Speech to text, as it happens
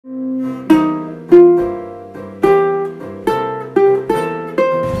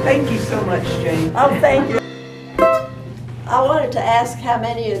so much, Jane. Oh, thank you. I wanted to ask how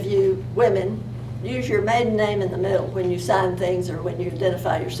many of you women use your maiden name in the middle when you sign things or when you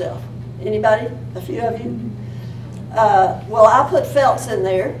identify yourself? Anybody? A few of you? Well, I put Phelps in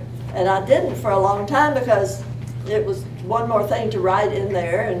there, and I didn't for a long time because it was one more thing to write in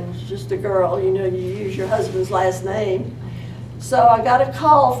there, and just a girl, you know, you use your husband's last name. So I got a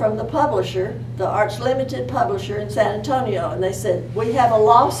call from the publisher, the Arts Limited publisher in San Antonio, and they said, we have a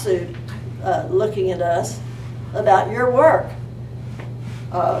lawsuit looking at us about your work.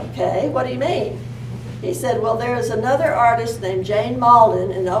 Okay, what do you mean? He said, well, there is another artist named Jane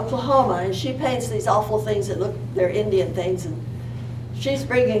Maiden in Oklahoma, and she paints these awful things that look, they're Indian things, and she's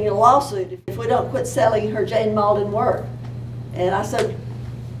bringing a lawsuit if we don't quit selling her Jane Maiden work. And I said,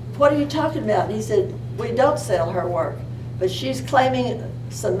 what are you talking about? And he said, we don't sell her work, but she's claiming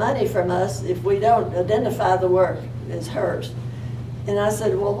some money from us if we don't identify the work as hers. And I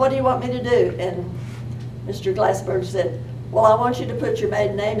said, well, what do you want me to do? And Mr. Glassberg said, well, I want you to put your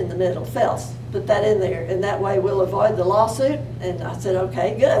maiden name in the middle, Phelps. Put that in there, and that way we'll avoid the lawsuit. And I said,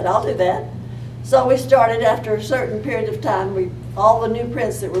 okay, good, I'll do that. So we started after a certain period of time. All the new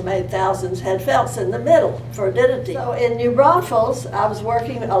prints that were made, thousands, had Phelps in the middle for identity. So in New Braunfels, I was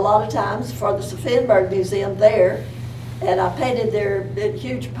working a lot of times for the Sophienberg Museum there, and I painted their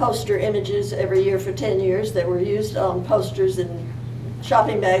huge poster images every year for 10 years that were used on posters and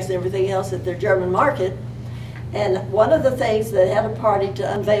shopping bags and everything else at their German market. And one of the things, they had a party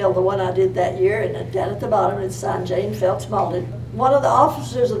to unveil the one I did that year, and down at the bottom it's signed Jane Phelps Maiden. One of the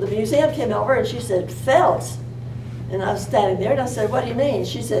officers of the museum came over and she said, Phelps? And I was standing there and I said, what do you mean?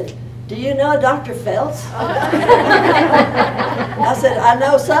 She said, do you know Dr. Phelps? I said, I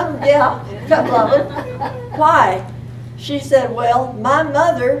know some, yeah, a couple of them. Why? She said, well, my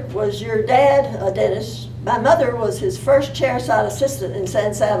mother was your dad, a dentist. My mother was his first chairside assistant in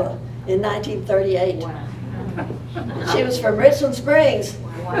San Saba in 1938. Wow. She was from Richland Springs.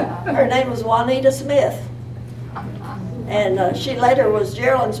 Wow. Her name was Juanita Smith. And she later was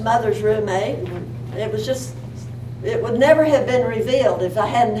Geraldine's mother's roommate. It was just, it would never have been revealed if I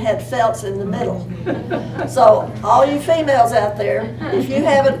hadn't had Phelps in the middle. So all you females out there, if you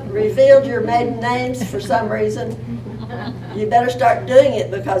haven't revealed your maiden names for some reason, you better start doing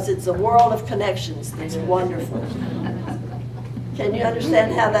it because it's a world of connections. It's wonderful. Can you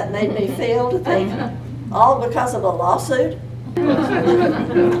understand how that made me feel to think, all because of a lawsuit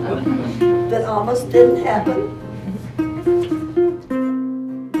that almost didn't happen?